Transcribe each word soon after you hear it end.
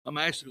I'm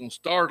actually going to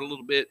start a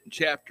little bit in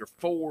chapter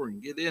 4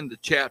 and get into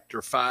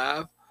chapter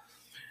 5.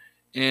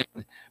 And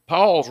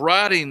Paul's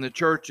writing the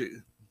church at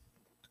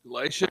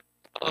Galatia,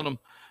 telling them,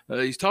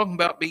 he's talking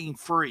about being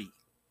free.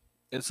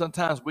 And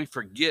sometimes we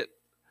forget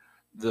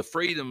the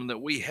freedom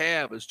that we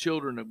have as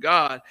children of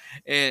God,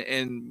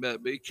 and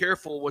be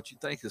careful what you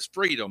think is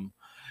freedom.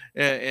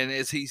 And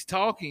as he's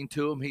talking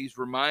to them, he's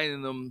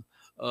reminding them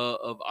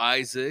of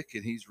Isaac,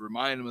 and he's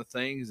reminding them of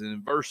things. And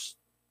in verse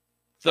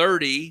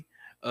 30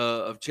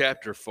 of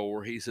chapter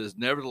 4, he says,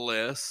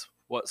 "Nevertheless,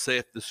 what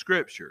saith the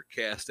scripture?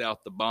 Cast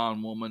out the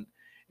bondwoman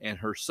and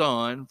her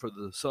son, for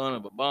the son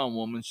of a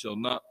bondwoman shall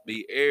not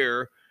be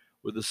heir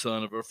with the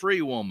son of a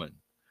free woman.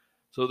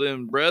 So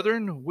then,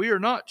 brethren, we are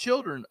not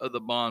children of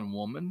the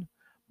bondwoman,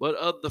 but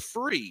of the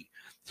free."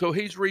 So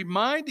he's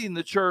reminding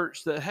the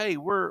church that, hey,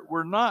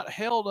 we're not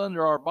held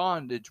under our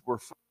bondage. We're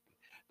free.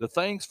 The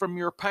things from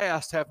your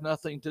past have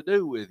nothing to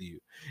do with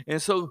you.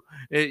 And so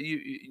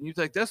you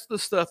think that's the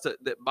stuff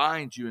that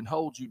binds you and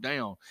holds you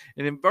down.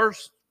 And in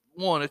verse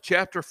 1 of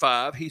chapter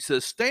 5, he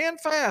says, "Stand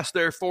fast,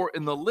 therefore,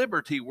 in the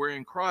liberty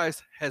wherein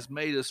Christ has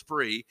made us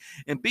free,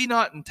 and be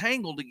not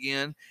entangled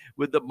again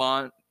with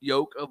the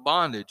yoke of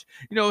bondage."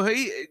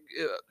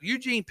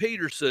 Eugene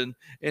Peterson,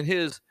 in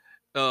his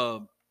uh,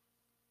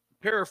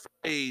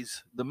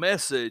 paraphrase, the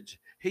Message,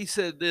 he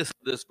said this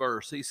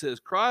verse. He says,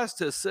 "Christ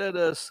has set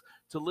us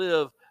to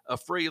live a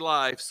free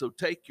life, so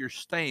take your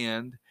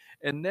stand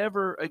and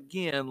never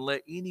again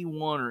let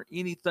anyone or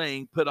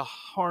anything put a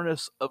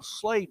harness of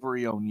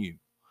slavery on you."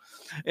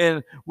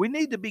 And we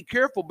need to be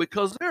careful,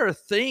 because there are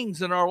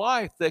things in our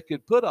life that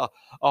could put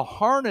a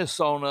harness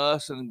on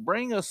us and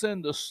bring us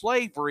into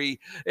slavery.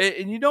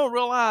 And you don't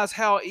realize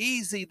how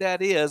easy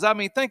that is. I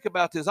mean, think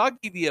about this. I'll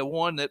give you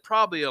one that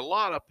probably a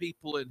lot of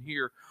people in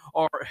here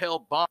are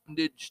held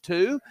bondage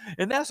to,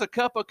 and that's a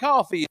cup of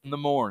coffee in the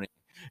morning.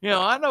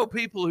 I know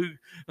people who,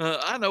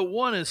 I know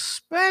one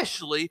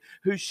especially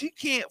who she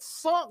can't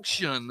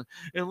function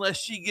unless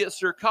she gets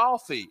her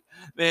coffee.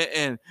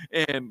 And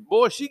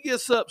boy, she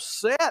gets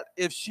upset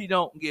if she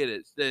don't get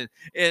it.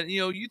 And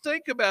you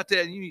think about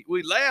that, and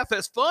we laugh.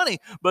 That's funny,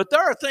 but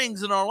there are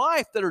things in our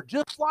life that are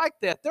just like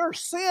that. There are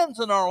sins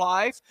in our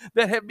life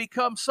that have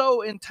become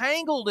so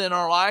entangled in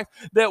our life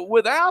that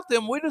without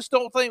them, we just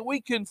don't think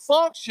we can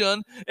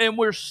function, and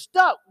we're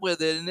stuck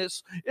with it. And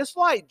it's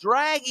like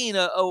dragging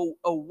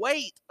a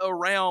weight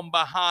around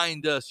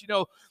behind us.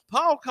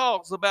 Paul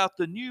talks about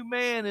the new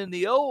man and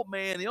the old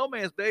man. The old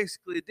man is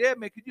basically a dead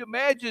man. Could you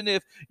imagine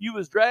if you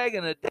was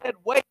dragging a dead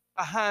weight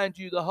behind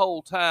you the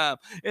whole time?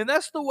 And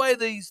that's the way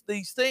these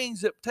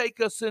things that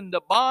take us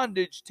into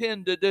bondage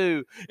tend to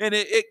do. And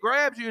it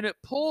grabs you and it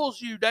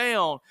pulls you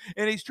down.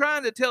 And he's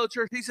trying to tell the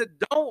church, he said,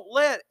 don't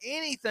let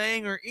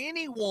anything or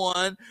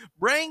anyone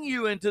bring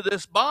you into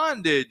this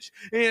bondage.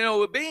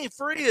 Being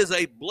free is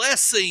a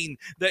blessing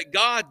that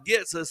God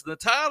gets us. The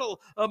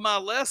title of my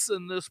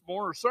lesson this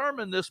morning, or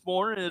sermon this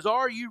morning, is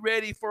 "Are you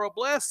ready for a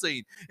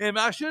blessing?" And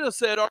I should have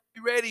said, "Are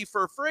you ready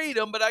for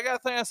freedom?" But I got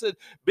to think, I said,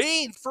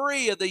 being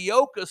free of the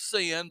yoke of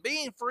sin,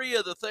 being free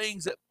of the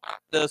things that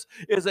bind us,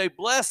 is a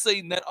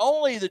blessing that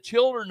only the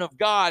children of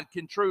God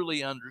can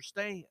truly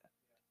understand.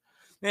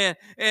 And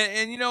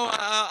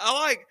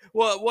I like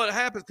what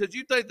happens, because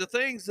you think the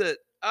things that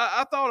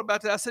I thought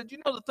about that. I said,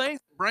 the things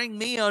that bring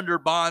me under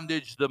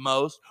bondage the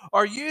most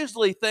are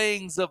usually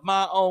things of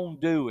my own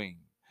doing.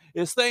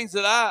 It's things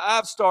that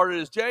I've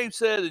started, as James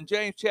said in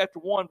James chapter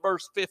 1,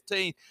 verse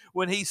 15,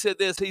 when he said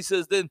this. He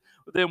says, then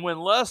when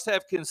lust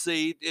hath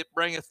conceived, it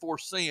bringeth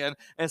forth sin,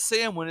 and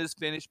sin, when it is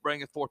finished,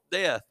 bringeth forth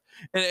death.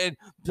 And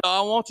so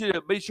I want you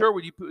to be sure,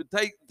 when you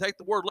take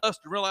the word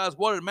lust, and realize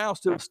what it amounts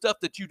to: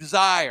 stuff that you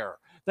desire,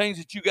 things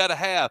that you got to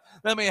have.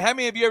 I mean, how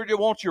many of you ever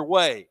want your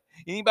way?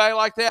 Anybody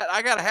like that?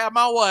 I got to have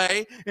my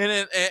way,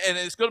 and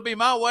it's going to be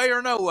my way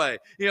or no way.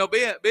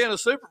 Being a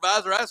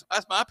supervisor, that's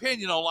my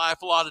opinion on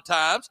life a lot of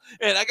times,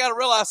 and I got to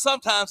realize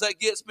sometimes that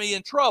gets me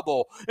in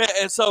trouble.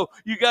 And so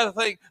you got to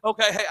think,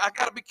 okay, hey, I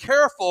got to be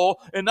careful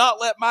and not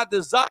let my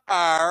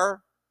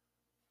desire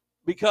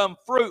become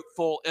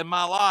fruitful in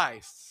my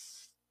life,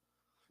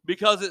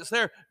 because it's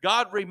there.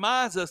 God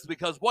reminds us,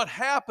 because what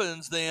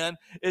happens then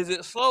is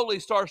it slowly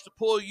starts to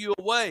pull you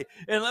away.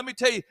 And let me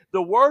tell you,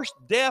 the worst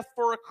death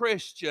for a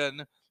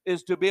Christian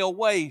is to be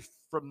away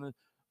from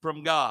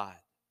God,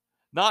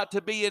 not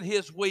to be in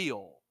His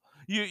will.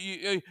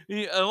 A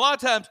lot of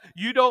times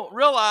you don't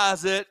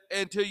realize it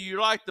until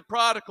you're like the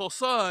prodigal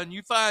son.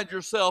 You find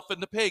yourself in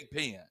the pig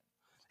pen.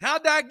 How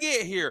did I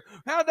get here?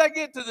 How did I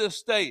get to this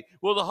state?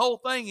 Well, the whole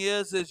thing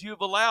is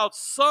you've allowed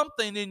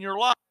something in your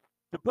life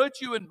to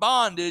put you in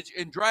bondage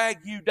and drag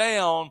you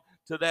down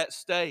to that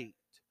state.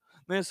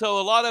 And so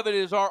a lot of it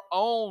is our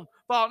own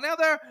fault. Now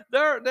there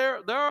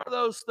are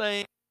those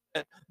things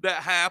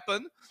that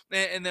happen,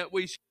 and that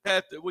we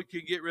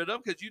can get rid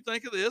of. Because you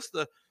think of this,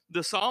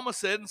 the psalmist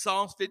said in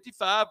Psalms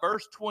 55,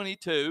 verse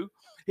 22,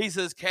 he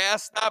says,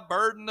 "Cast thy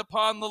burden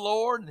upon the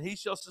Lord, and He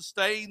shall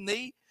sustain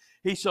thee.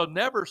 He shall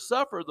never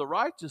suffer the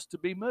righteous to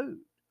be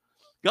moved."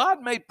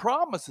 God made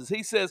promises.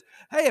 He says,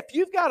 hey, if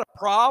you've got a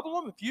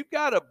problem, if you've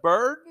got a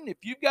burden, if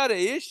you've got an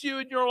issue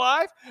in your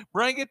life,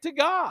 bring it to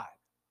God.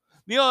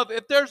 You know,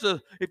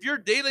 if you're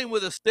dealing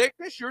with a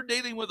sickness, you're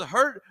dealing with a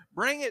hurt,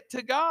 bring it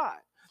to God.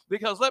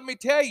 Because let me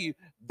tell you,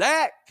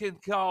 that can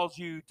cause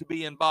you to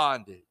be in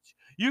bondage.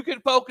 You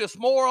can focus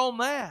more on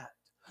that.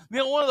 You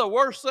know, one of the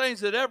worst things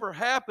that ever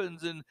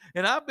happens, and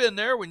I've been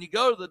there, when you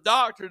go to the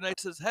doctor and they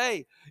says,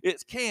 hey,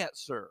 it's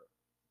cancer.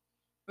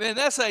 Man,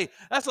 that's a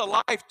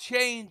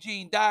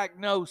life-changing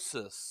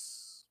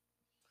diagnosis.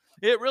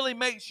 It really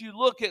makes you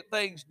look at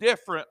things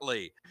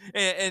differently.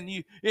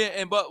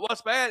 But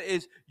what's bad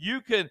is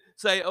you can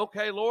say,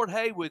 okay, Lord,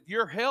 hey, with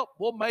your help,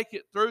 we'll make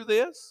it through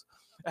this.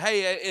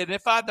 Hey, and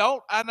if I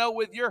don't, I know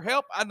with your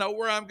help, I know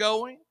where I'm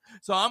going.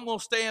 So I'm going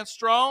to stand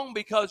strong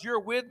because you're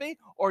with me.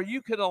 Or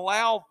you can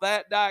allow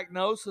that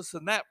diagnosis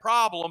and that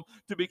problem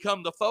to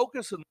become the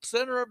focus and the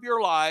center of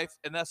your life.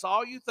 And that's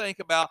all you think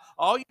about,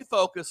 all you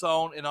focus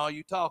on, and all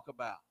you talk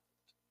about.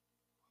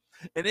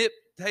 And it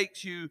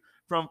takes you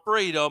from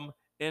freedom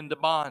into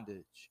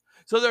bondage.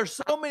 So there's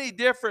so many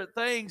different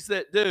things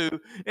that do.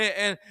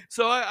 And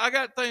so I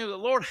got to think,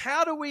 Lord,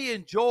 how do we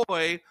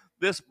enjoy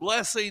this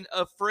blessing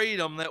of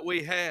freedom that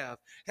we have?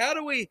 How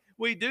do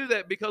we do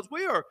that? Because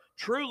we are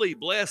truly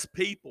blessed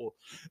people.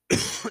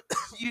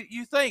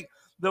 You think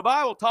the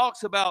Bible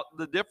talks about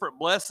the different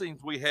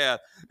blessings we have.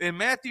 In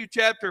Matthew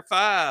chapter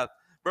 5,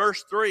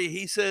 verse 3,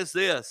 he says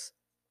this.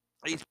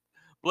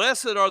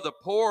 Blessed are the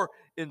poor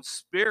in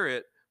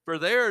spirit, for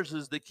theirs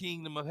is the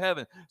kingdom of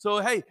heaven.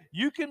 So, hey,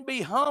 you can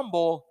be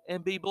humble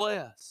and be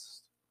blessed.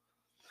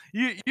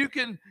 You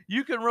can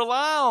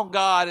rely on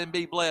God and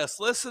be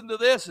blessed. Listen to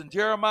this in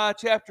Jeremiah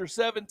chapter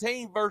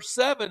 17, verse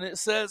 7, it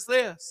says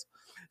this.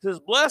 It says,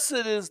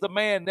 blessed is the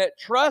man that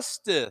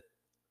trusteth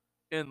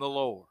in the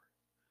Lord,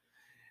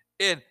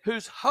 in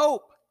whose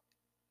hope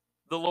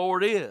the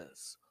Lord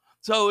is.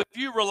 So if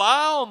you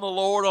rely on the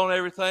Lord on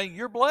everything,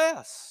 you're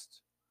blessed.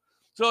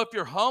 So if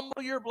you're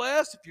humble, you're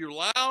blessed. If you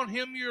rely on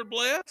him, you're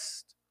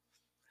blessed.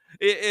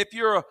 If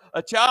you're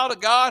a child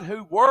of God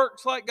who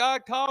works like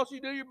God calls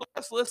you to, you're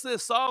blessed. Listen to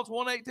this. Psalms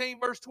 118,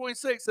 verse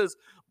 26 says,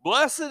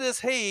 blessed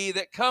is he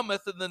that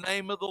cometh in the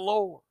name of the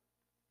Lord.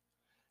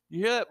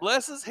 You hear that?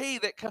 Blessed is he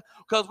that comes.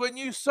 Because when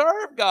you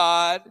serve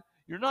God,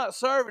 you're not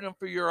serving him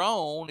for your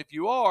own. If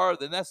you are,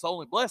 then that's the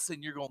only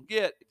blessing you're going to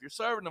get. If you're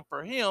serving him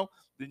for him,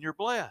 then you're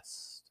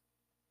blessed.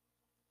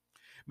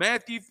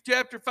 Matthew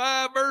chapter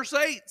 5, verse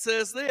 8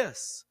 says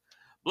this,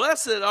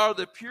 blessed are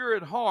the pure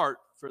in heart,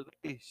 for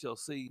they shall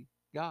see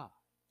God.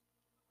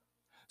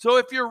 So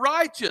if you're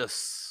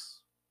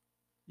righteous,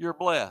 you're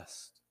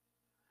blessed.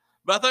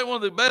 But I think one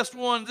of the best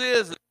ones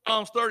is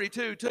Psalms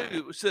 32,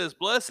 2, which says,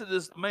 blessed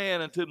is the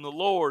man unto whom the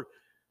Lord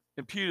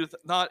imputeth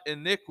not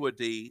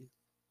iniquity,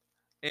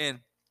 and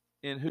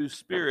in whose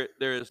spirit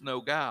there is no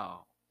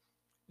guile.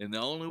 And the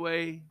only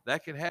way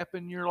that can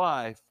happen in your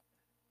life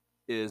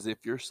is if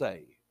you're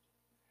saved.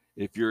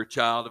 If you're a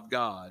child of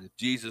God, if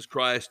Jesus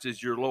Christ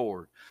is your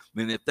Lord,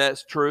 then if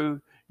that's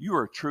true, you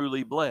are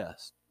truly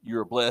blessed.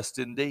 You're blessed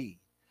indeed.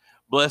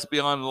 Blessed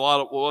beyond a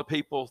lot of what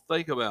people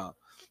think about.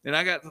 And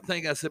I got to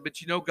think, I said, but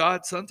you know,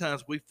 God,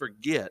 sometimes we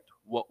forget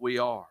what we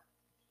are.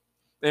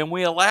 And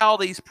we allow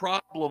these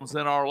problems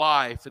in our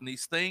life and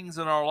these things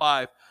in our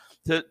life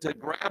to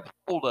grab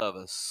hold of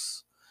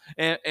us.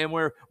 And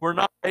we're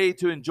not ready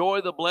to enjoy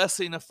the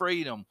blessing of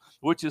freedom,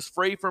 which is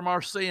free from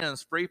our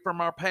sins, free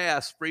from our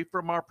past, free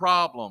from our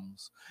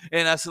problems.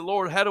 And I said,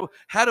 Lord,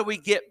 how do we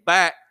get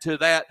back to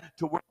that,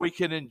 to where we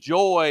can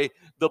enjoy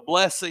the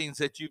blessings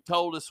that you've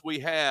told us we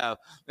have?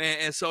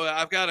 And so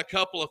I've got a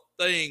couple of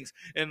things.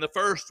 And the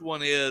first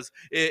one is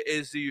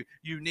you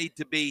need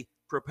to be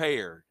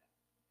prepared.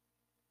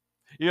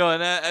 You know,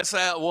 and that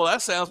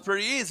sounds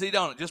pretty easy,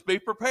 don't it? Just be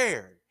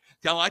prepared.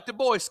 Kind of like the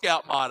Boy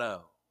Scout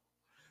motto.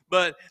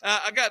 But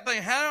I got to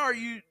think, how are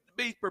you to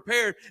be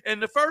prepared?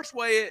 And the first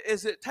way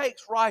is it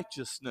takes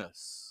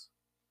righteousness.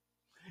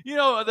 You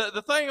know,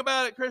 the thing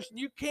about it, Christian,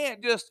 you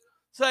can't just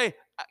say,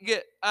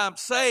 I'm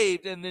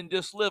saved and then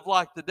just live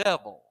like the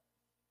devil.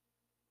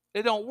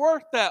 It don't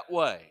work that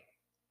way.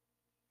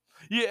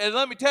 And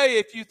let me tell you,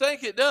 if you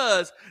think it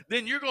does,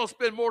 then you're going to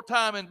spend more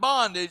time in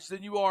bondage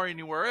than you are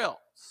anywhere else.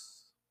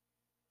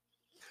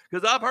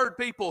 Because I've heard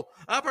people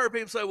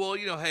say, well,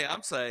 you know, hey,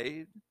 I'm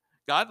saved.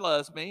 God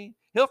loves me.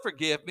 He'll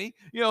forgive me.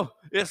 You know,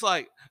 it's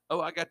like,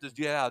 oh, I got this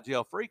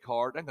jail free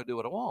card. I'm going to do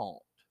what I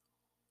want.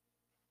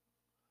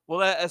 Well,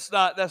 that's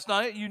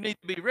not it. You need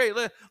to be ready.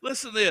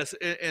 Listen to this.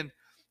 And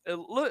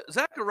look,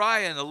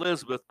 Zechariah and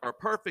Elizabeth are a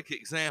perfect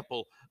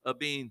example of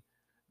being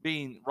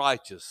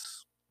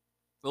righteous.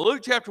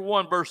 Luke chapter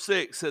 1, verse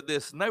 6 said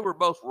this, and they were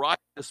both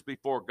righteous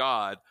before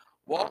God,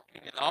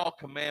 walking in all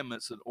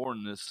commandments and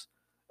ordinances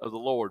of the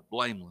Lord,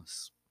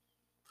 blameless.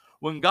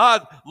 When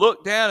God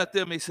looked down at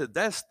them, he said,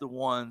 that's the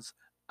ones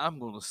I'm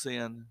going to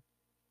send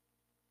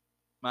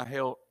my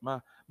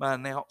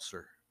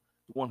announcer,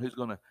 the one who's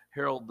going to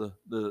herald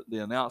the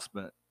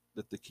announcement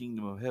that the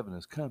kingdom of heaven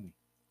is coming.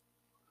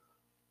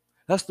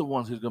 That's the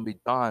ones who's going to be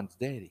Don's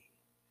daddy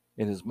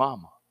and his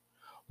mama.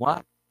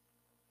 Why?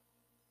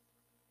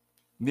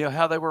 You know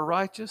how they were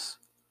righteous?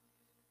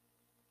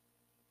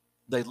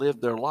 They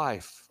lived their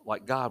life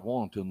like God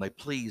wanted to, and they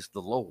pleased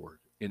the Lord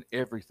in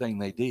everything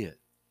they did.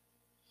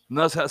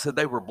 Notice how I said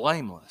they were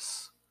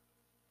blameless.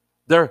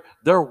 Their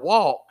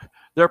walk,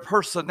 their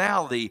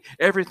personality,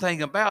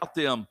 everything about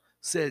them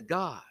said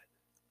God.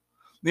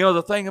 You know,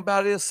 the thing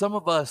about it is some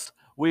of us,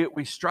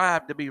 we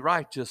strive to be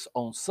righteous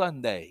on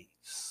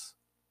Sundays.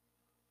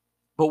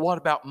 But what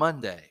about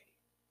Monday?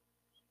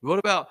 What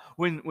about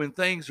when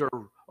things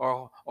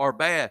are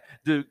bad?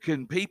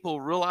 Can people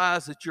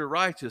realize that you're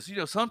righteous? You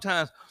know,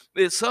 sometimes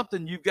it's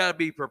something you've got to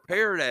be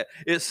prepared at.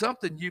 It's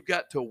something you've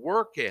got to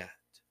work at.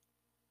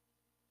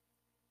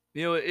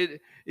 You know,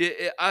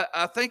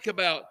 I think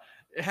about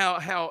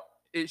how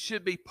it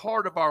should be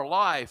part of our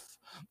life,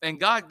 and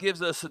God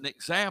gives us an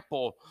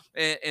example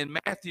in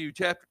Matthew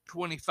chapter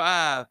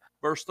 25,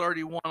 verse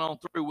 31 on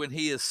through, when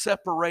He is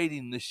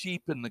separating the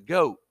sheep and the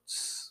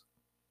goats.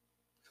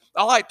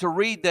 I like to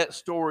read that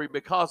story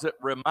because it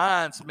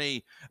reminds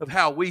me of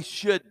how we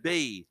should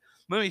be.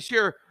 Let me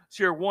share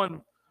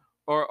one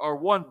or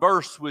one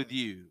verse with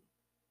you,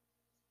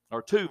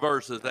 or two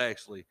verses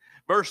actually.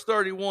 Verse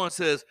 31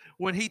 says,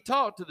 when He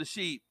talked to the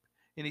sheep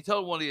and He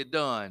told them what He had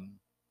done,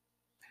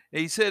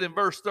 He said in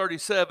verse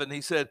 37,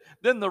 He said,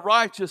 then the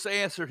righteous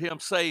answered Him,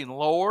 saying,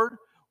 Lord,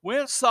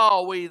 when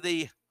saw we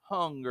Thee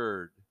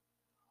hungered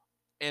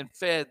and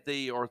fed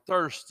Thee, or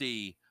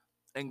thirsty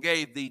and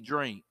gave Thee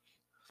drink?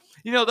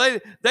 You know, they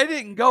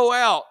didn't go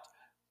out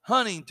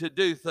hunting to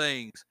do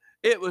things.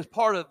 It was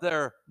part of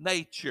their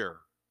nature.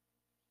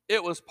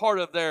 It was part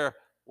of their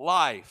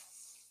life.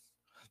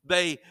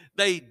 They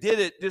did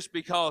it just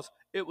because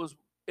it was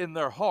in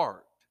their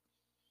heart.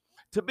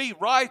 To be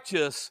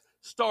righteous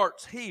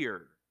starts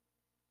here.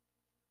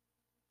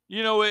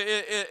 You know,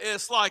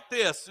 it's like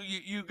this.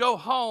 You go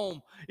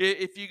home,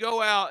 if you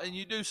go out and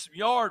you do some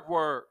yard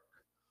work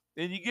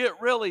and you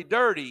get really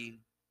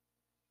dirty,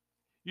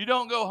 you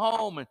don't go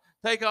home and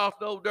take off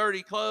those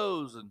dirty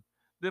clothes and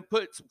then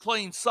put some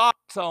clean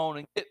socks on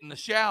and get in the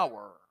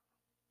shower.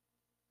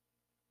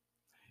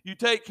 You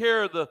take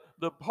care of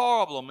the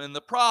problem, and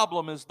the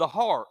problem is the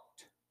heart.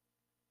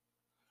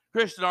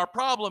 Christian, our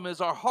problem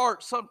is our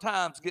heart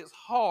sometimes gets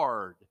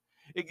hard.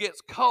 It gets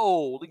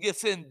cold. It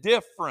gets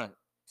indifferent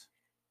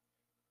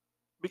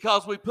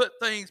because we put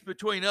things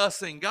between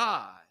us and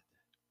God.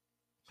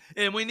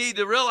 And we need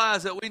to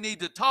realize that we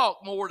need to talk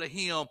more to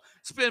Him,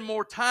 spend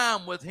more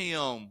time with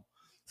Him,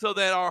 so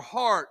that our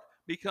heart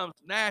becomes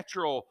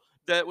natural,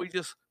 that we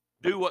just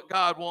do what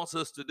God wants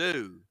us to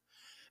do.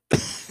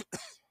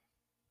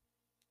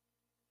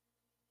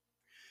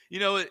 You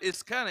know,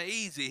 it's kind of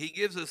easy. He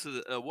gives us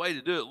a way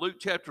to do it. Luke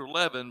chapter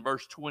 11,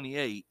 verse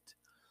 28.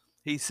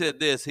 He said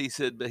this. He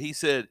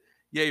said,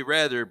 yea,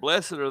 rather,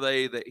 blessed are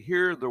they that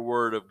hear the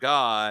word of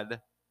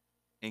God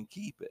and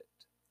keep it.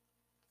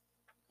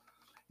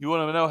 You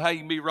want to know how you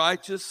can be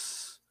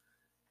righteous?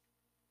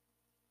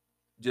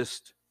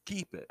 Just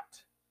keep it.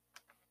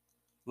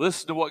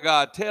 Listen to what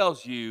God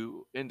tells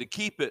you, and to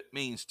keep it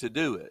means to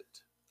do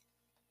it.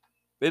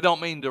 It don't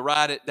mean to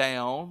write it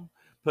down,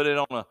 put it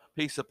on a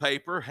piece of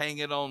paper, hang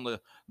it on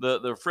the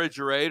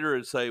refrigerator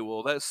and say,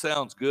 well, that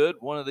sounds good.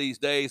 One of these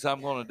days I'm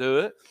going to do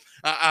it.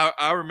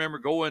 I remember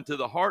going to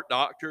the heart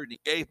doctor, and he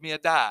gave me a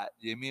diet.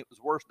 I mean, it was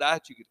the worst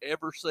diet you could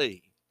ever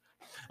see.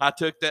 I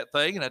took that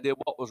thing and I did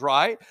what was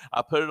right.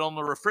 I put it on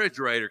the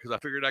refrigerator because I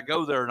figured I'd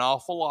go there an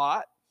awful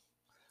lot.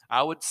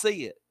 I would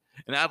see it.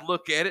 And I'd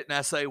look at it and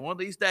I'd say, one of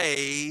these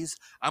days,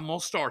 I'm going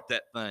to start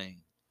that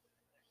thing.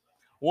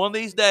 One of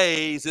these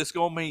days, it's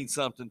going to mean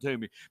something to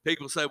me.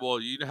 People say, well,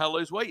 you know how to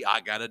lose weight? I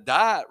got a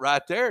diet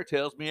right there. It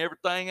tells me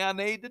everything I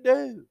need to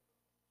do.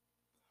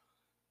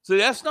 See,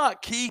 that's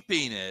not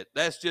keeping it.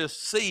 That's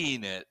just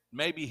seeing it,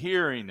 maybe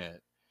hearing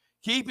it.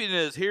 Keeping it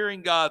is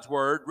hearing God's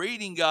word,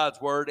 reading God's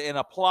word, and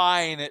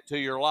applying it to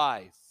your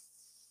life.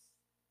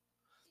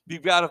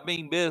 You've got to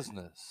mean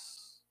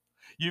business.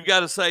 You've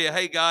got to say,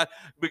 hey, God,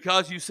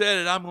 because you said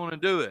it, I'm going to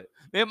do it.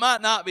 It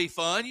might not be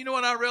fun. You know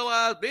what I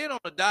realized? Being on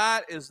a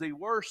diet is the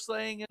worst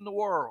thing in the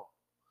world.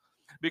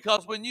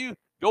 Because when you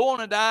go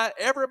on a diet,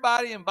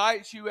 everybody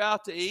invites you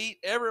out to eat.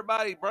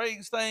 Everybody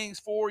brings things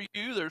for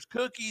you. There's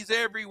cookies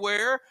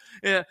everywhere.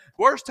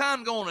 Worst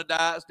time going on a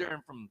diet is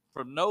during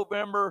from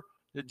November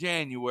to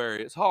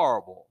January. It's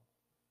horrible.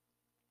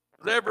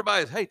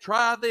 Everybody's, hey,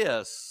 try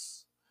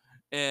this.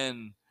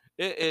 And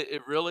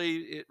it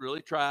really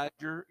tries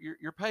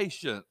your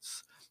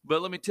patience.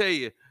 But let me tell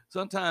you,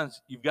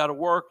 sometimes you've got to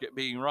work at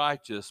being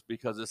righteous,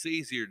 because it's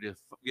easier to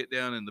get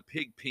down in the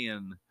pig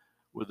pen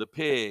with the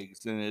pigs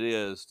than it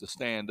is to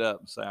stand up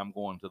and say, I'm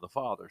going to the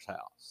Father's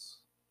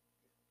house.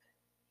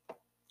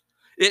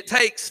 It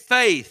takes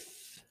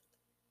faith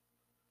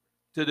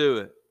to do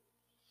it.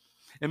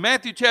 In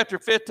Matthew chapter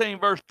 15,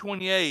 verse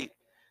 28,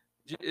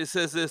 it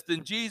says this,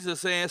 then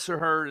Jesus answered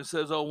her and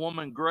says, O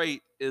woman,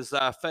 great is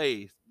thy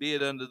faith. Be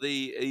it unto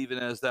thee even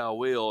as thou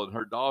wilt. And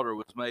her daughter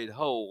was made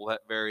whole that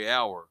very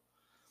hour.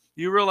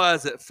 You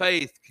realize that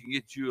faith can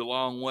get you a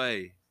long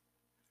way.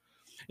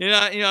 You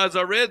know, as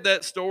I read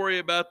that story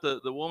about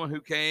the woman who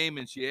came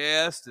and she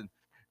asked, and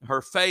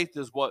Her faith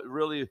is what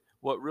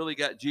really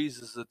got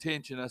Jesus'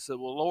 attention. I said,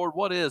 well, Lord,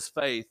 what is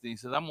faith? And he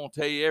said, I'm going to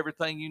tell you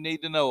everything you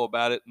need to know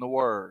about it in the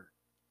Word.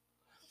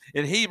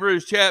 In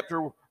Hebrews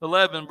chapter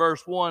 11,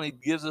 verse 1, he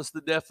gives us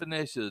the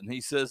definition. He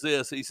says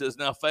this. He says,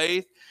 now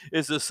faith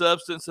is the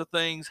substance of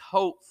things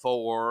hoped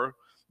for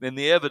and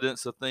the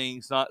evidence of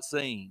things not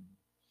seen.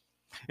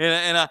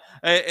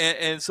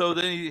 And so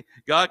then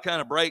God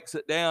kind of breaks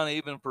it down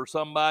even for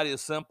somebody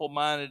as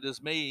simple-minded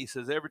as me. He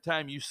says, every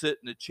time you sit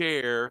in a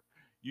chair,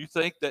 you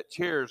think that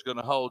chair is going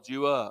to hold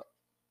you up.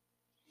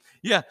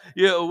 Yeah,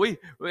 how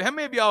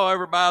many of y'all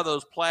ever buy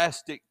those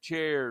plastic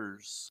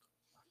chairs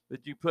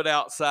that you put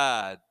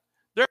outside?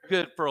 They're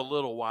good for a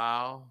little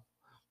while,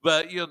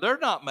 but they're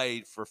not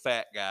made for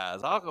fat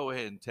guys. I'll go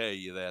ahead and tell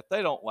you that.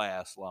 They don't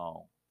last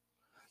long.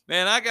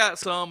 Man, I got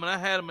some, and I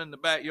had them in the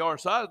backyard.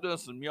 So I was doing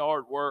some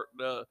yard work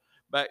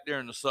back there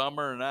in the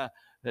summer, and I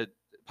had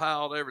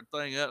piled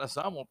everything up. I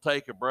said, I'm going to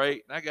take a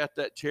break. And I got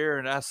that chair,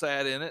 and I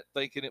sat in it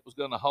thinking it was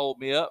going to hold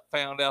me up.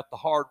 Found out the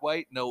hard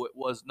way. No, it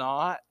was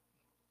not.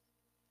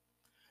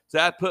 So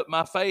I put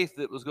my faith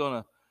that it was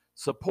going to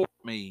support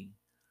me,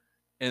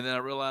 and then I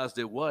realized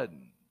it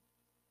wasn't.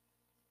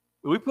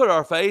 We put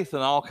our faith in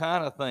all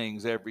kinds of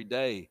things every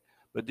day,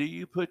 but do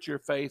you put your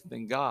faith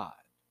in God?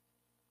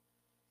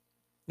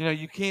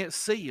 You can't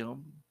see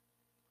them.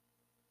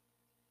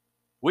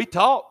 We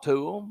talk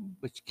to them,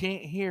 but you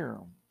can't hear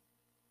them.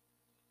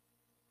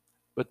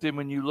 But then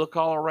when you look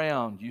all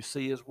around, you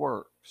see his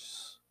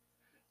works.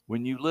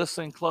 When you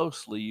listen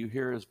closely, you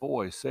hear his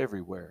voice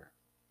everywhere.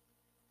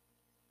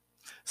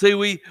 See,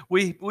 we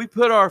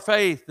put our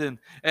faith in,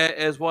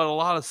 as what a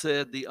lot of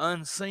said, the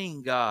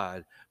unseen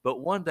God.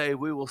 But one day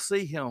we will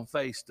see him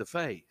face to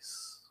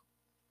face.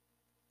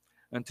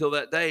 Until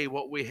that day,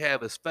 what we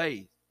have is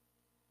faith.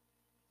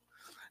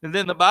 And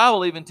then the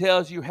Bible even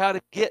tells you how to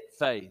get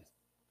faith.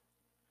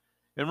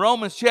 In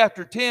Romans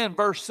chapter 10,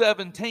 verse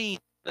 17,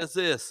 it says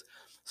this,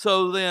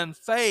 so then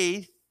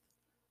faith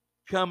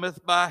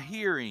cometh by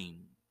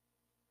hearing,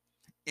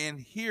 and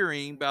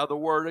hearing by the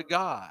word of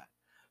God.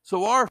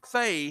 So our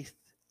faith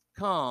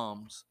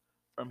comes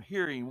from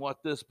hearing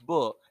what this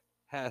book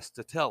has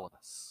to tell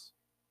us.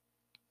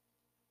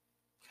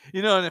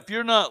 And if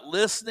you're not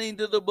listening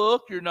to the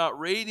book, you're not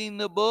reading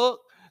the book,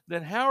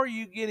 then how are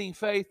you getting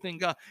faith in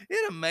God?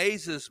 It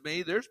amazes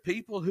me. There's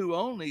people who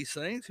own these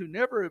things who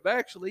never have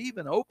actually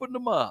even opened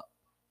them up.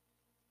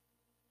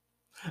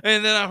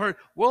 And then I heard,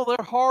 well,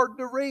 they're hard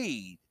to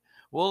read.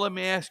 Well, let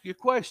me ask you a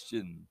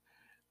question.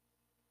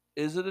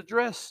 Is it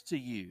addressed to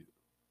you?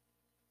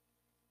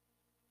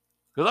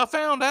 Because I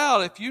found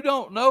out if you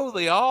don't know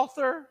the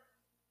author,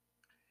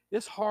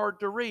 it's hard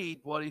to read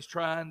what he's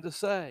trying to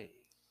say.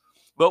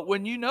 But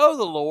when you know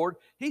the Lord,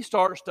 he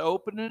starts to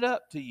open it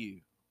up to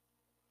you.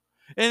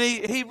 And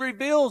he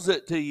reveals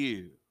it to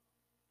you.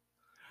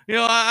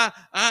 Lord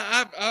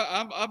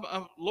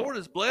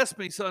has blessed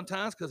me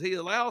sometimes because he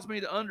allows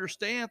me to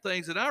understand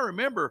things. And I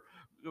remember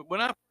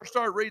when I first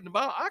started reading the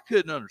Bible, I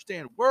couldn't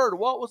understand a word of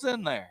what was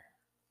in there.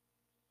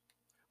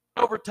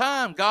 Over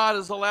time, God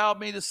has allowed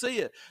me to see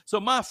it.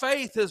 So my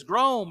faith has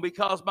grown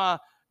because my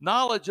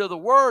knowledge of the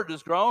Word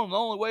has grown. The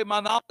only way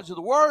my knowledge of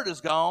the Word has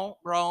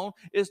grown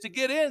is to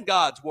get in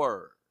God's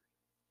Word.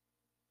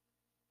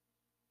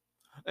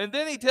 And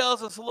then he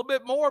tells us a little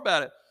bit more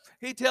about it.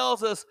 He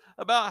tells us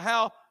about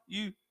how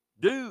you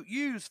do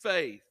use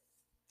faith,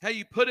 how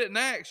you put it in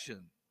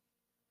action.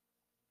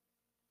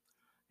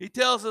 He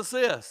tells us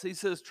this. He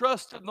says,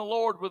 trust in the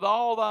Lord with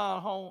all thy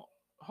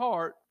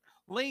heart.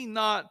 Lean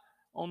not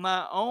on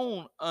thy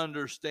own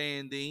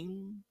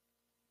understanding.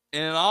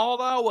 And in all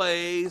thy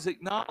ways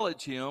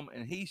acknowledge him,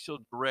 and he shall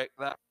direct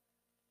thy.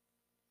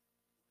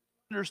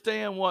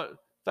 Understand what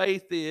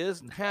faith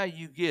is and how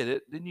you get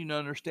it, then you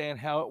understand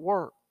how it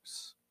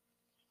works.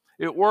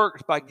 It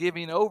works by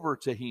giving over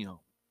to him.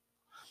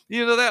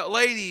 That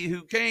lady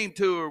who came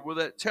to her with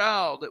that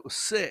child that was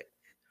sick,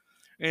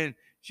 and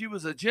she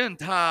was a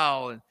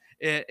Gentile,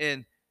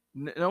 and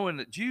knowing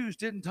that Jews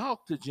didn't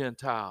talk to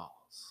Gentiles.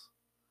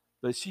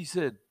 But she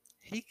said,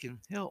 he can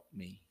help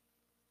me.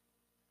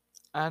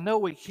 I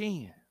know he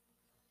can.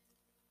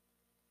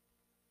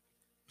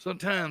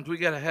 Sometimes we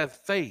got to have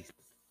faith.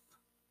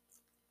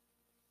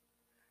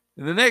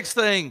 And the next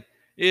thing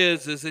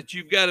is that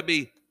you've got to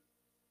be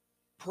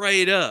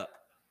prayed up.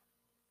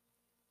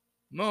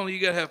 No, you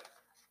got to have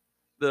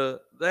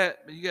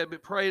you got to be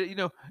prayed.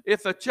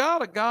 If a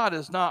child of God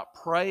is not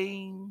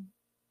praying,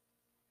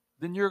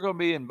 then you're going to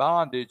be in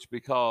bondage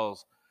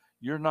because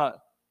you're not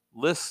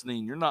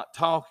listening, you're not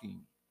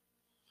talking.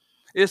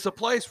 It's a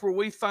place where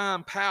we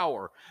find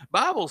power.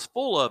 Bible's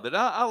full of it.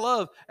 I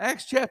love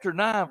Acts chapter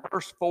 9,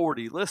 verse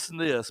 40. Listen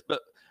to this.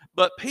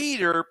 But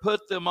Peter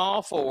put them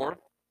all forth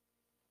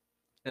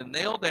and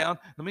nailed down.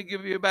 Let me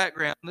give you a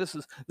background.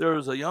 There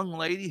was a young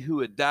lady who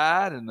had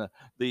died, and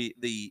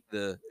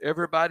the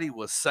everybody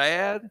was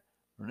sad.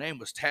 Her name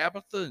was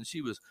Tabitha, and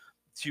she was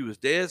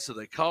dead. So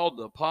they called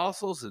the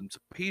apostles, and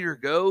Peter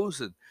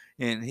goes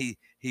and he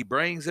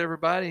brings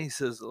everybody. And he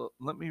says,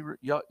 "Let me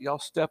y'all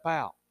step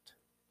out."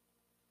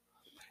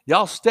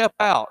 Y'all step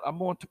out. I'm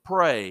going to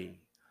pray.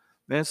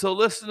 And so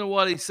listen to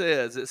what he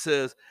says. It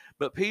says,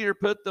 but Peter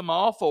put them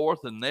all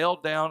forth and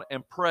knelt down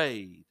and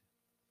prayed.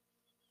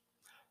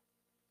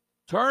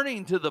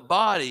 Turning to the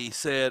body, he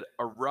said,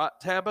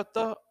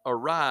 Tabitha,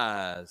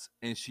 arise.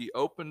 And she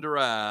opened her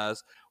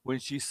eyes. When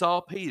she saw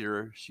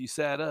Peter, she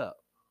sat up.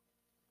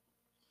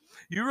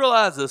 You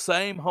realize the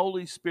same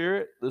Holy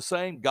Spirit, the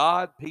same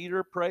God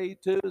Peter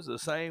prayed to is the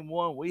same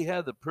one we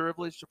had the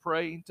privilege of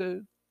praying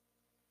to?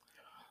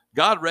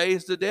 God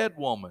raised a dead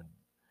woman.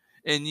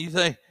 And you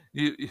think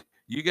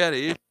you got an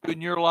issue in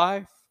your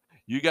life?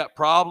 You got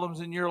problems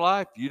in your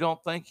life? You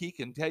don't think he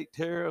can take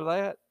care of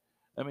that?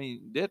 I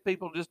mean, dead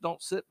people just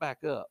don't sit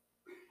back up.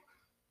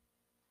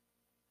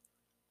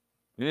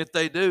 And if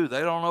they do,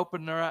 they don't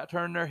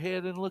turn their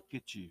head and look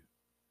at you.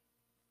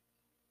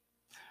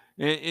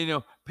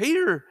 And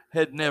Peter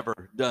had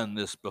never done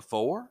this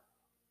before.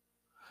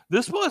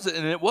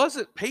 It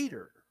wasn't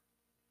Peter.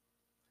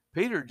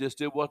 Peter just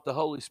did what the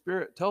Holy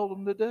Spirit told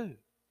him to do.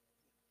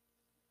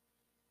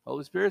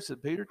 Holy Spirit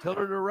said, Peter, tell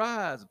her to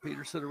rise. And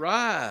Peter said,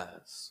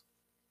 arise.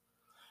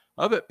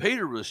 I bet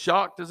Peter was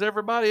shocked as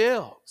everybody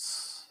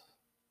else.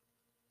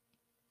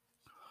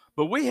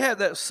 But we have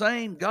that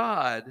same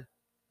God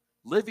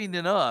living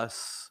in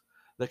us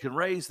that can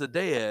raise the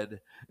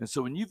dead. And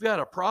so when you've got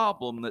a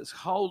problem that's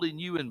holding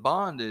you in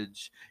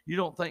bondage, you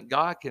don't think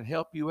God can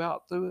help you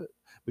out through it.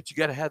 But you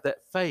got to have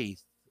that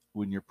faith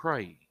when you're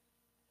praying.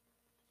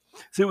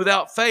 See,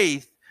 without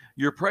faith,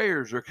 your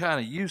prayers are kind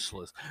of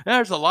useless. And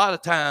there's a lot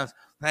of times,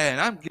 man,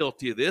 I'm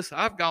guilty of this.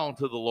 I've gone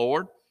to the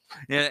Lord,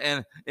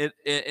 and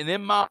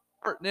in my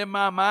heart and in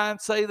my mind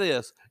say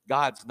this: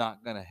 God's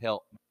not going to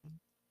help me.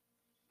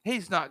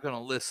 He's not going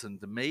to listen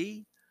to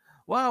me.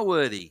 Why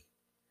would he?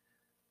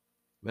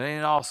 But it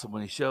ain't awesome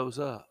when he shows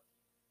up.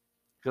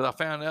 Because I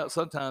found out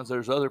sometimes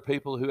there's other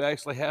people who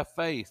actually have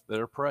faith that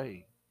are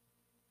praying.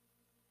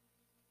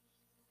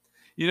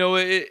 We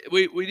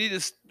need to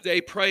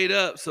stay prayed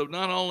up so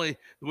not only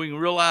we can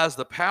realize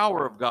the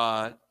power of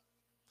God,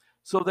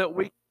 so that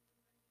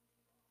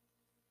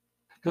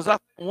because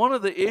one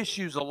of the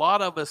issues a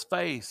lot of us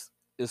face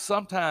is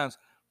sometimes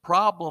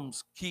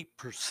problems keep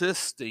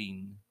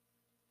persisting,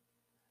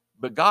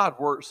 but God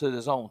works at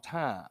his own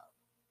time.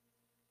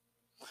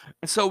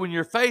 And so when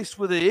you're faced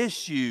with an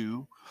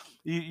issue,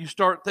 you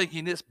start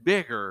thinking it's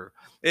bigger.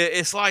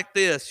 It's like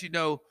this,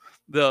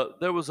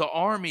 there was an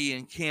army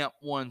in camp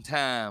one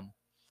time.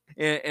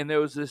 And there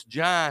was this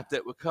giant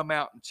that would come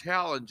out and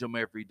challenge them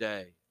every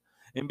day.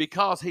 And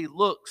because he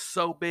looked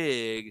so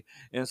big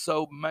and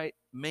so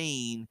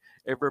mean,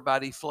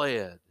 everybody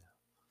fled.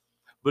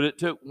 But it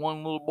took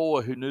one little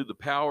boy who knew the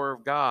power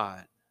of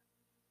God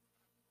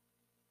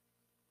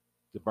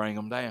to bring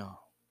them down.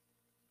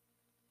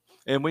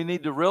 And we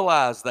need to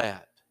realize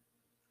that.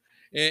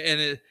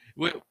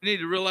 We need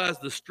to realize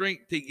the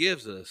strength he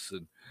gives us.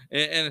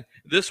 And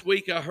this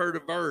week I heard a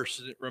verse,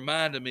 and it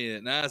reminded me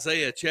in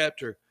Isaiah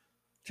chapter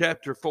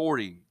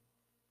 40,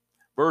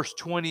 verse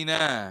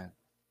 29.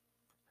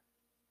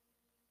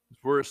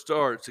 That's where it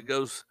starts.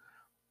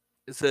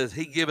 It says,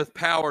 he giveth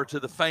power to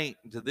the faint,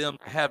 and to them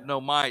that have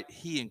no might,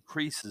 he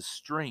increases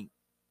strength.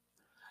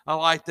 I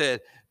like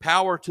that.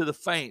 Power to the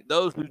faint.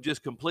 Those who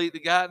just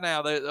completely got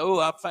now,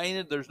 I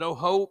fainted, there's no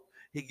hope.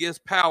 He gives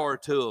power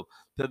to them.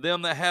 To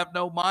them that have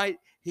no might,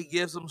 he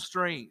gives them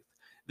strength.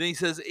 Then he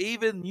says,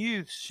 even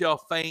youth shall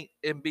faint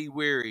and be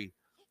weary,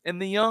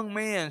 and the young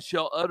man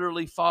shall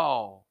utterly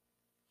fall.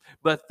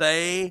 But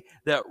they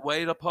that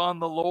wait upon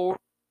the Lord,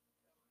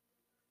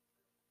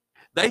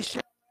 they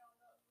shall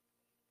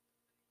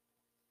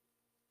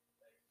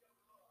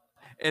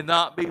and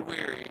not be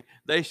weary.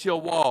 They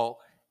shall walk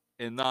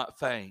and not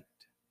faint.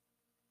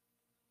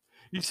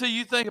 You see,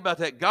 you think about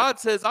that. God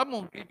says, I'm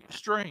going to give you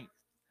strength.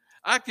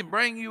 I can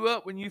bring you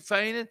up when you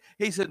fainted.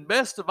 He said,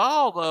 best of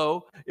all,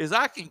 though, is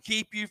I can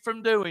keep you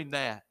from doing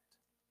that.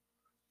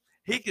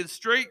 He can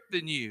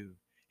strengthen you.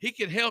 He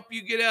can help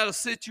you get out of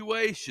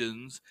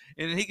situations,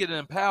 and he can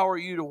empower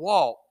you to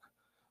walk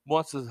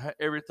once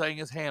everything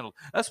is handled.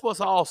 That's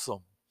what's awesome.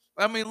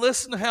 I mean,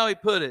 listen to how he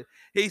put it.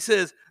 He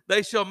says,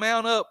 they shall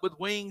mount up with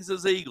wings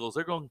as eagles.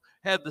 They're going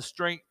to have the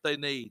strength they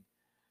need.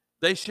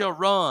 They shall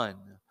run,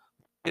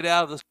 get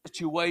out of the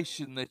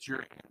situation that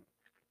you're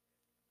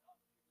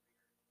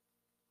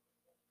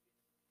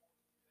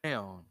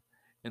in,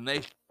 and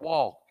they shall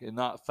walk and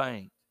not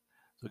faint.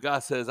 So God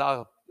says,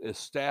 I'll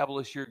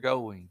establish your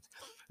goings.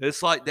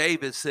 It's like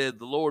David said,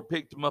 the Lord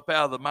picked him up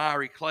out of the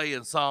miry clay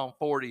in Psalm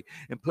 40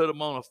 and put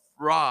him on a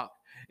rock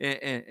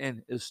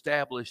and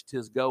established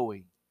his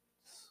going.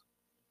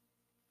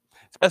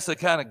 That's the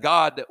kind of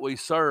God that we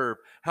serve,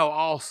 how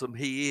awesome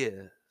he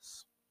is.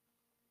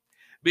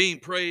 Being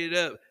prayed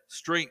up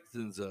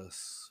strengthens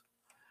us.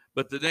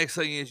 But the next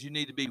thing is you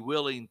need to be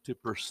willing to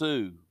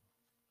pursue.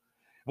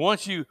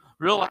 Once you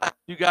realize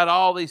you got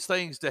all these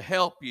things to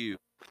help you,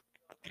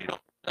 if you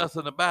don't do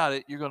nothing about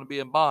it, you're going to be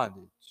in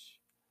bondage.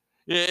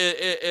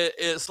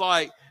 It's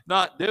like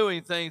not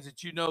doing things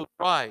that you know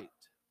right.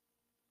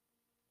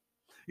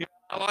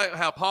 I like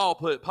how Paul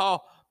put it.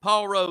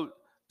 Paul wrote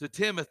to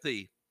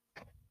Timothy,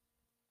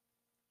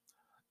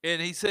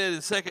 And he said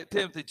in 2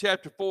 Timothy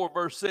chapter 4,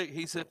 verse 6,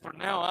 he said, "For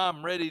now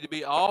I'm ready to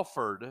be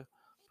offered,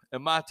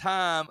 and my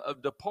time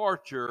of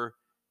departure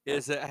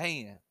is at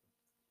hand."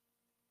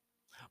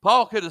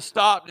 Paul could have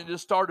stopped and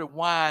just started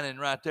whining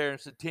right there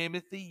and said,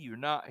 "Timothy, you're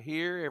not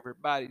here.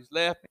 Everybody's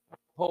left me.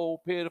 Poor,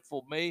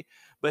 pitiful me."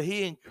 But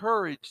he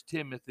encouraged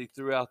Timothy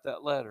throughout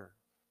that letter.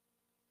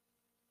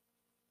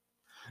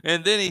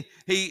 And then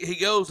he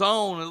goes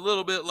on a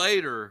little bit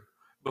later,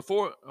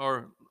 before,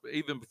 or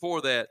even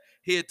before that,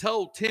 he had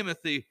told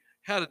Timothy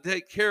how to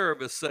take care of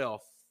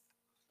himself,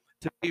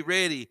 to be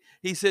ready.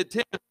 He said,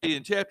 Timothy,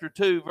 in chapter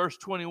 2, verse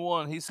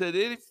 21, he said,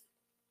 "If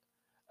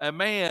a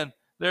man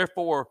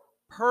therefore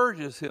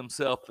purges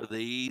himself of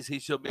these, he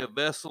shall be a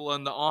vessel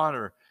unto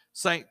honor,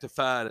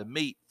 sanctified and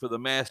meet for the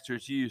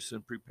master's use,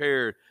 and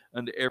prepared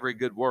unto every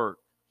good work."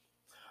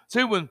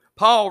 See, when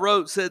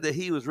Paul said that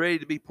he was ready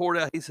to be poured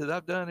out, he said,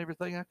 "I've done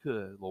everything I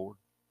could, Lord.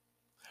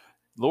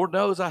 Lord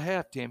knows I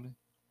have, Timmy.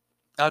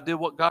 I did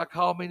what God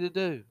called me to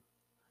do.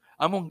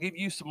 I'm going to give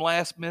you some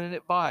last minute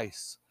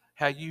advice,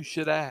 how you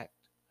should act.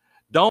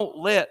 Don't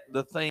let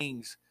the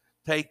things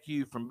take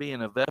you from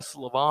being a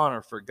vessel of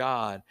honor for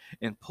God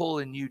and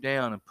pulling you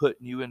down and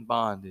putting you in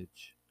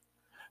bondage.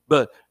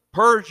 But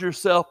purge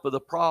yourself of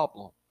the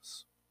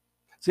problems."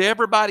 See,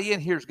 everybody in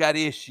here's got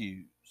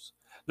issues.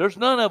 There's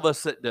none of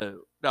us that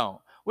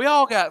don't. We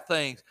all got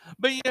things.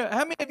 But you know,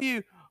 how many of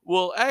you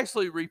will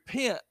actually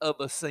repent of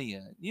a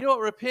sin? You know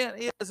what repent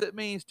is? It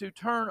means to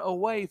turn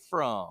away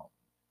from,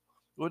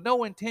 with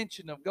no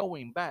intention of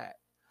going back.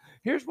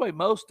 Here's the way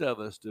most of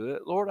us do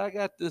it. Lord, I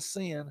got this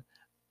sin,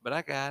 but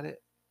I got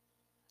it.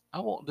 I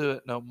won't do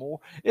it no more.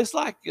 It's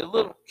like a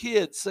little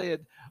kid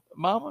said,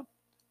 "Mama,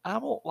 I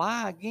won't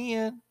lie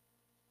again."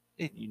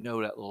 And you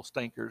know that little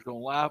stinker's going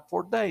to lie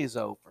before the day's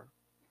over.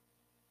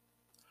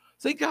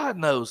 See, God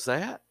knows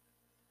that.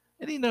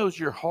 And he knows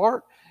your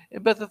heart.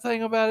 But the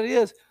thing about it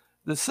is,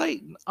 the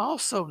Satan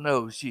also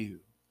knows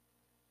you.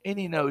 And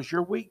he knows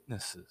your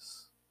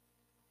weaknesses.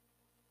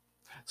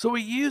 So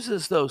he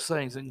uses those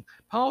things. And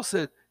Paul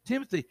said,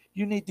 Timothy,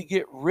 you need to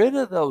get rid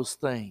of those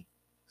things.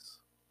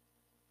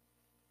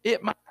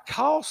 It might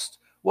cost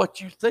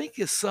what you think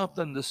is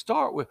something to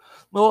start with.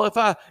 Well,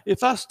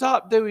 if I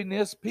stop doing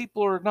this,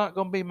 people are not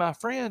going to be my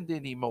friend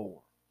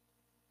anymore.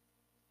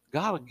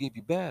 God will give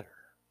you better.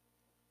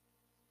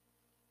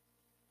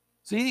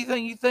 See,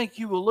 anything you think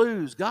you will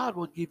lose, God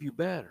will give you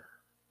better.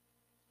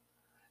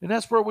 And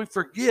that's where we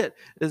forget,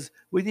 is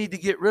we need to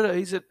get rid of.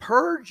 He said,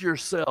 purge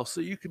yourself so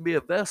you can be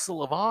a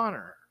vessel of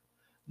honor,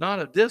 not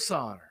of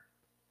dishonor.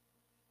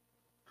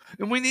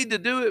 And we need to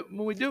do it.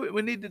 When we do it,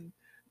 we need to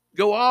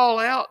go all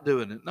out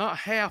doing it, not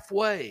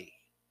halfway.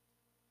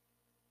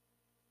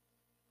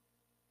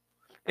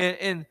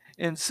 And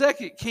in 2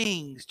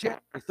 Kings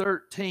chapter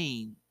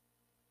 13,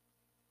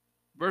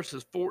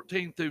 verses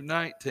 14 through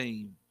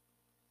 19,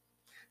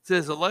 it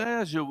says,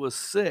 Elijah was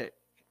sick.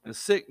 The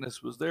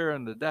sickness was there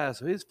unto die,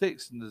 so he's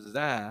fixing to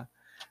die.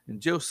 And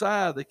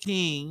Josiah the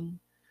king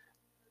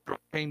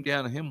came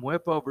down to him,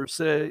 wept over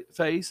his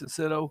face, and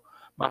said, "Oh,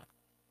 my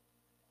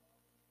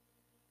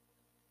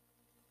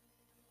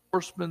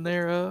horsemen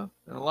thereof."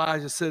 And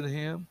Elijah said to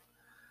him,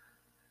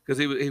 because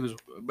he was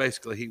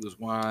basically he was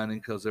whining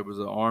because there was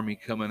an army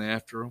coming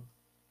after him.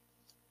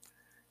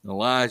 And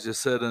Elijah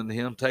said unto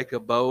him, "Take a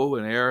bow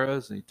and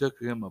arrows." And he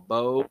took him a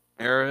bow and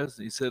arrows.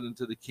 And he said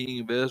unto the king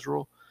of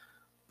Israel,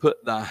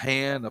 "Put thy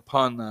hand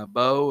upon thy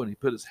bow." And he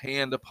put his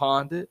hand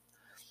upon it.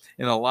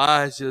 And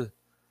Elijah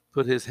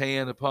put his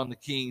hand upon the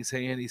king's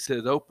hand. He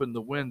said, "Open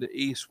the window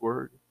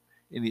eastward."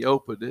 And he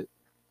opened it.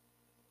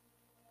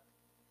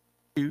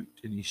 And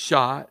he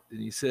shot. And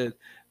he said,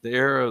 "The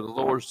arrow of the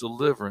Lord's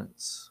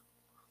deliverance,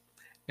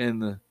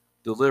 and the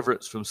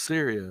deliverance from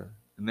Syria.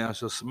 And thou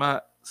shalt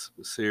smite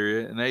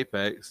Syria and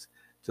Apex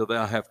till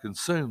thou have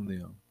consumed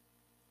them."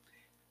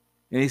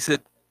 And he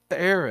said, "The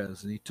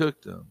arrows." And he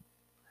took them.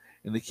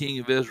 And the king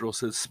of Israel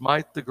said,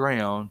 "Smite the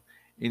ground."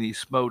 And he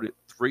smote it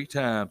 3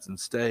 times and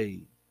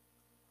stayed.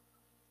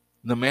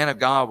 And the man of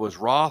God was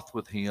wroth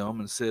with him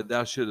and said,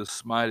 "Thou shouldst have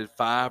smited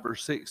 5 or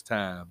 6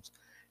 times.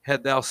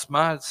 Had thou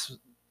smited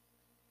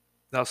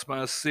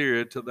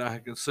Syria till thou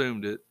had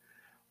consumed it,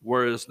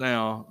 whereas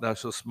now thou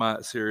shalt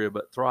smite Syria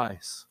but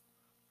thrice."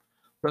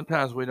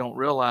 Sometimes we don't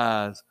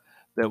realize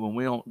that when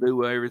we don't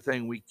do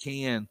everything we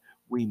can,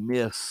 we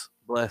miss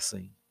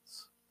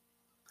blessings.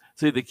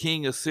 See, the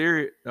king of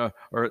Syria,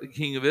 or the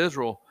king of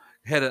Israel,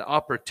 had an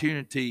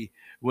opportunity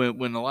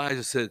when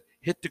Elijah said,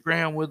 "Hit the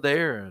ground with the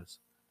arrows."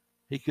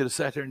 He could have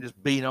sat there and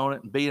just beat on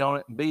it and beat on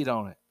it and beat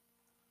on it.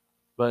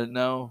 But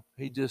no,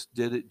 he just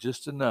did it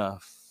just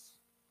enough.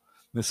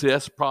 And see,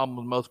 that's the problem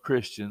with most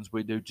Christians.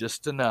 We do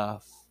just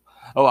enough.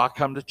 Oh, I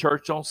come to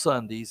church on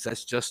Sundays.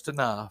 That's just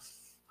enough.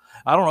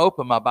 I don't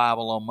open my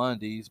Bible on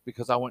Mondays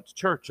because I went to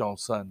church on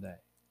Sunday.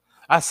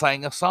 I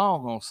sang a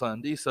song on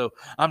Sunday, so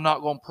I'm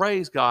not going to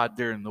praise God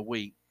during the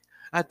week.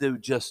 I do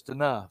just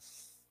enough.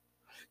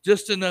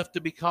 Just enough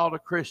to be called a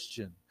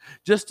Christian.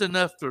 Just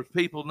enough for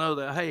people to know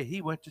that, hey,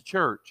 he went to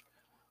church.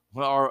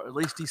 Well, or at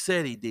least he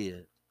said he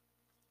did.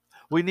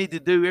 We need to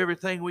do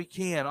everything we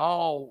can,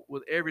 all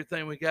with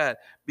everything we got.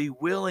 Be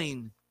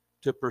willing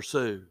to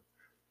pursue.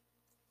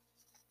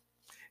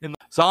 In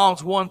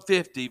Psalms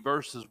 150,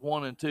 verses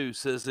 1 and 2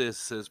 says this,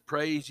 says,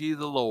 praise ye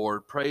the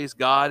Lord, praise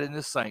God in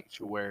his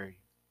sanctuary.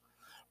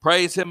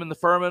 Praise him in the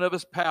firmament of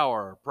his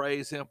power.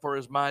 Praise him for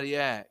his mighty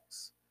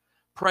acts.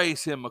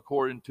 Praise him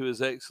according to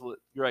his excellent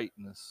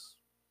greatness.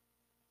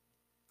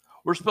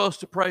 We're supposed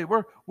to pray.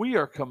 We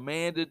are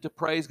commanded to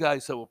praise God. You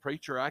say, well,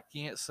 preacher, I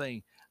can't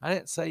sing. I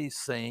didn't say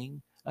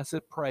sing. I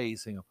said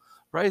praise him.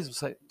 Praise him.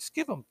 Say, just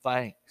give him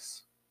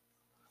thanks.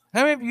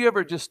 How many of you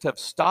ever just have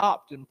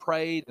stopped and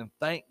prayed and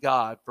thanked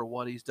God for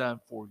what he's done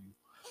for you?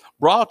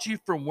 Brought you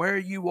from where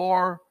you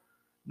are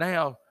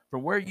now,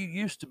 from where you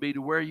used to be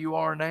to where you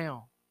are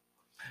now.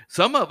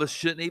 Some of us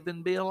shouldn't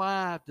even be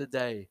alive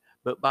today,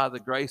 but by the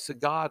grace of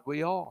God,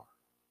 we are.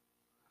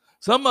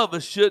 Some of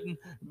us shouldn't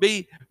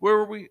be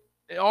where we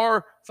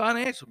are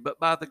financially, but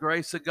by the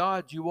grace of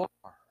God, you are.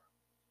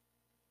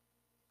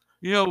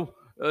 You know,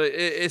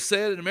 it's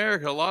said in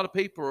America, a lot of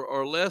people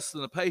are less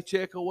than a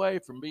paycheck away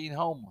from being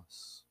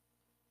homeless.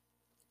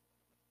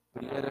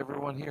 But yet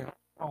everyone here has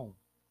a home.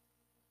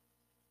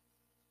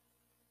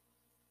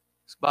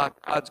 It's by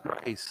God's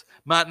grace.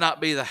 Might not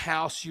be the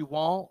house you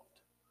want.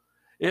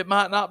 It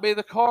might not be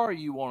the car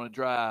you want to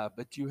drive,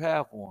 but you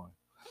have one.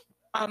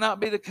 It might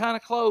not be the kind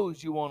of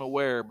clothes you want to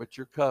wear, but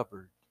you're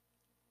covered.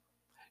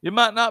 It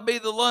might not be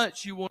the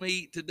lunch you want to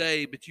eat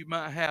today, but you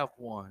might have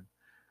one.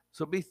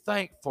 So be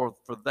thankful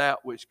for that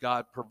which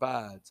God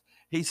provides.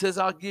 He says,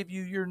 I'll give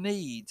you your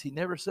needs. He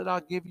never said,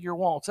 I'll give you your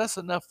wants. That's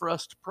enough for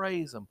us to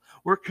praise him.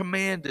 We're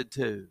commanded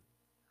to.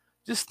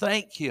 Just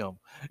thank him.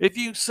 If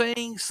you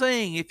sing,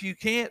 sing. If you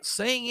can't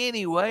sing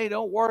anyway,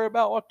 don't worry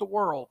about what the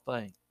world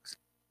thinks.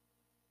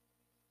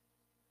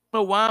 You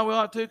know why we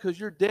ought to? Because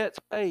your debt's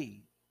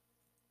paid.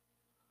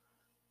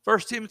 1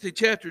 Timothy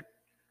chapter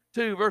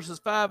 2, verses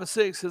 5 and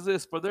 6 says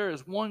this, for there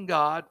is one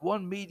God,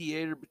 one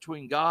mediator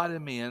between God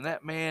and men,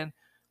 that man,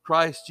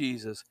 Christ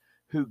Jesus,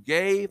 who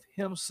gave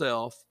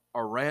himself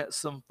a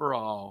ransom for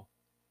all,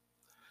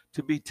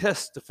 to be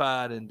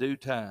testified in due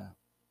time.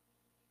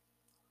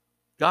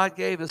 God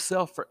gave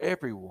himself for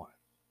everyone.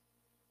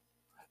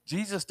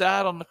 Jesus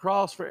died on the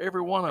cross for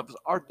every one of us.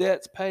 Our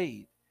debt's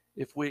paid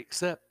if we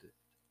accept it.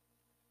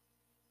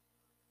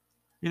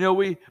 You know,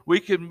 we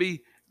can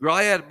be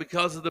glad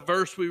because of the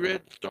verse we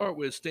read to start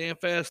with. Stand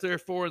fast,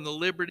 therefore, in the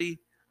liberty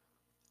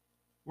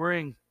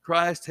wherein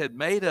Christ had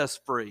made us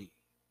free.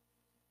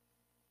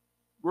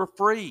 We're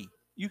free.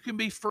 You can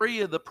be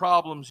free of the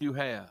problems you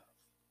have.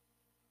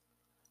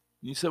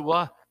 You say,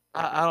 well,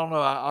 I don't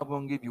know. I'm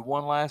going to give you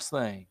one last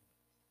thing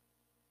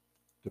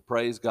to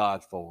praise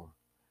God for,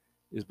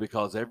 is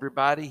because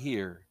everybody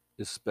here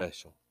is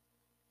special.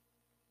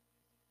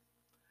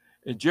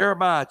 In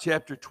Jeremiah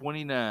chapter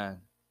 29,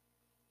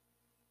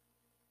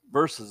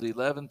 verses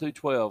 11 through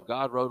 12,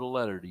 God wrote a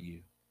letter to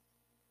you.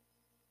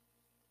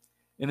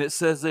 And it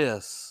says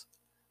this,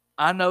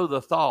 I know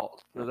the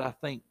thoughts that I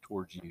think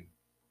towards you,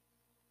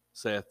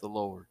 saith the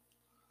Lord.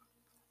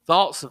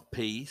 Thoughts of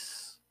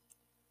peace,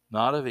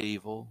 not of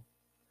evil,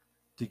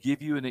 to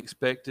give you an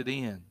expected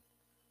end.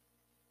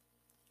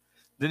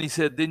 Then he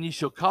said, then you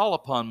shall call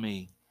upon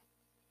me,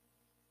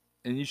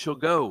 and you shall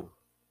go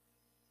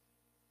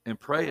and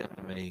pray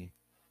unto me,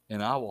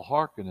 and I will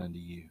hearken unto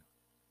you.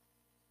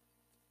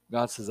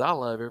 God says, I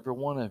love every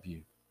one of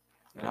you,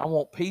 and I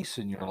want peace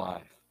in your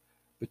life.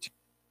 But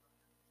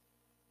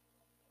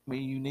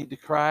you need to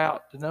cry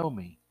out to know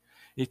me.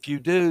 If you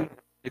do,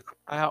 you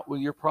cry out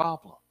with your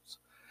problems.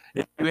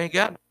 If you ain't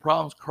got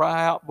problems,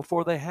 cry out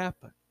before they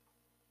happen.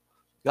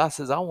 God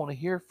says, I want to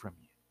hear from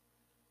you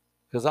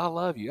because I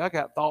love you. I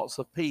got thoughts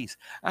of peace.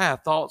 I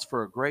have thoughts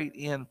for a great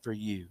end for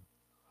you.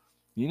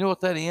 You know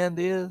what that end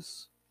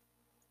is?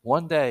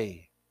 One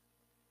day,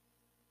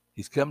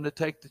 he's coming to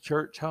take the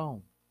church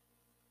home.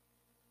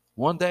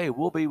 One day,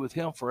 we'll be with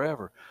him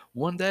forever.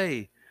 One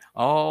day,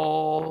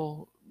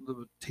 all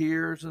the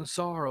tears and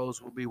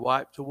sorrows will be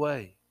wiped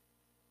away.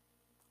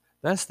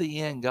 That's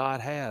the end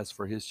God has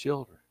for his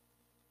children.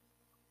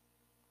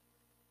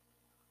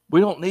 We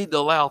don't need to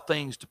allow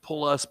things to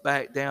pull us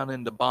back down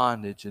into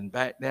bondage and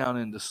back down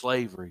into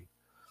slavery,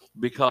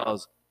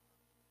 because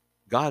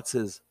God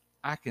says,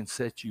 I can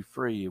set you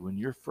free. When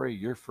you're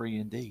free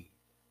indeed.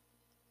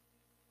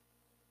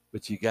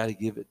 But you got to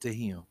give it to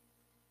him.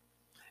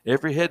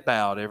 Every head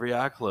bowed, every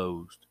eye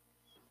closed.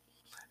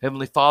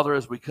 Heavenly Father,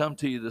 as we come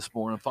to you this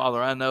morning,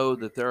 Father, I know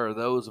that there are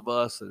those of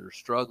us that are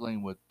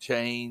struggling with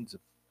chains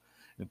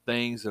and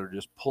things that are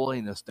just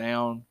pulling us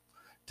down,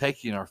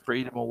 taking our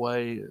freedom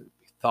away.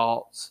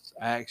 Thoughts,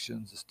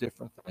 actions, it's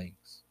different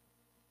things.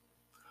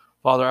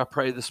 Father, I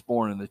pray this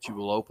morning that you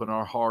will open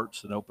our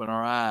hearts and open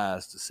our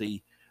eyes to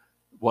see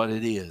what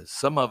it is.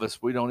 Some of us,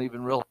 we don't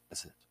even realize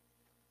it.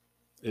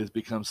 It has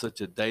become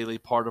such a daily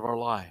part of our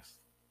life.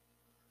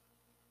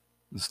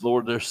 And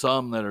Lord, there's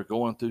some that are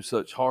going through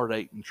such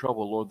heartache and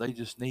trouble. Lord, they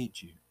just need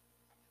you.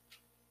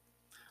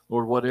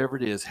 Lord, whatever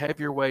it is, have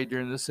your way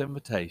during this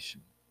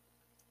invitation.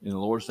 In the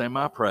Lord's name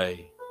I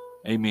pray.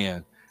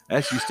 Amen.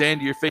 As you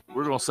stand to your feet,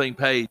 we're going to sing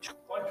Page.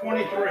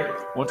 123.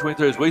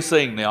 123. As we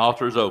sing, the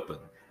altar is open.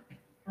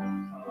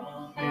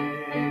 On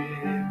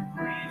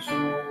every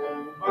soul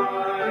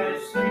my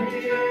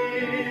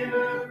sin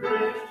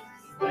rest,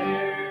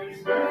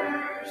 there's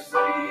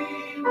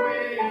mercy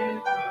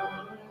with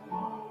the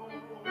Lord,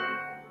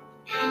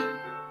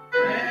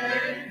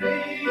 and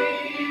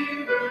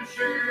He will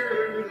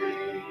surely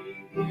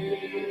give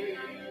you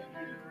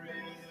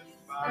rest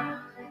by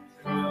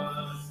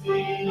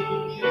trusting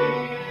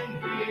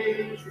in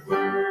His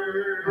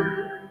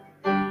word.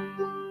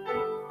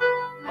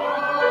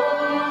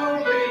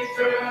 Only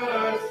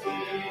trust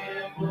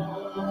Him,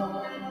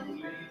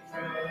 only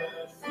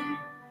trust Him,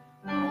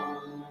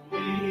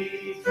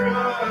 only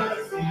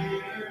trust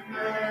Him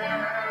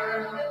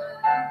now.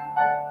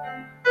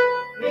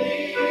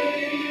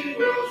 He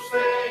will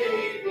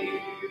save you,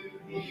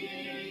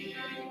 He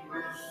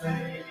will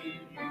save you,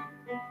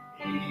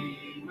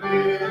 He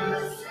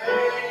will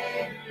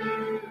save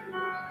you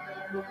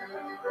now.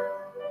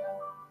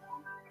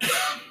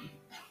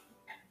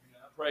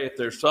 Pray if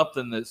there's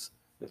something that's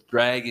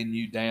dragging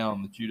you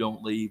down that you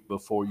don't leave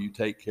before you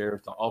take care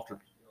of the altar.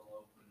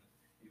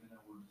 Even though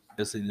we're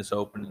missing this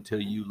open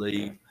until you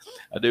leave.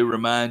 I do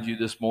remind you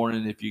this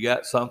morning, if you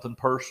got something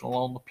personal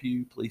on the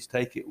pew, please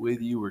take it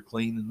with you. We're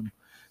cleaning them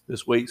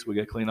this week, so we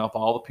got to clean off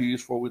all the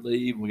pews before we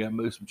leave. And we got to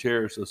move some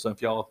chairs. So some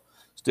of y'all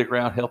stick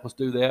around, help us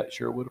do that.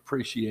 Sure would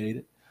appreciate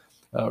it.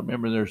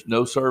 Remember, there's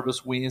no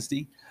service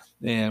Wednesday,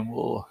 and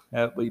we'll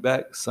be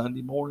back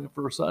Sunday morning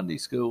for Sunday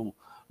school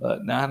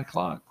at 9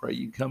 o'clock. Pray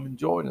you can come and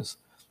join us.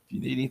 If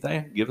you need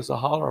anything, give us a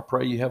holler. I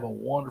pray you have a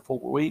wonderful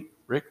week.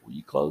 Rick, will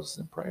you close us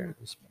in prayer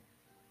this morning?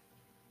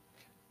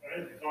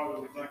 Heavenly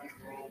Father, we thank you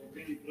for all the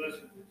many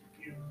blessings that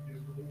you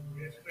give us, Lord.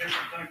 We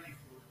especially thank you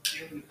for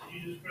giving us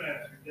Jesus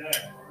Christ who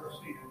died for our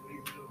sins,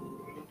 even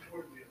though we don't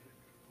worthy of it.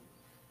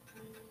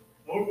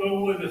 Lord, go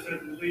with us as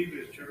we leave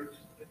this church.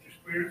 Let your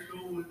Spirit go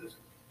with us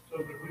so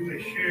that we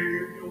may share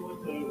your joy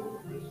and love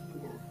with the rest of the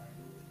world.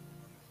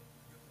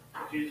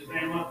 In Jesus'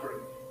 name I pray.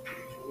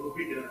 Your will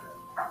be done.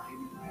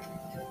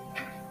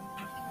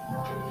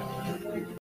 Amen.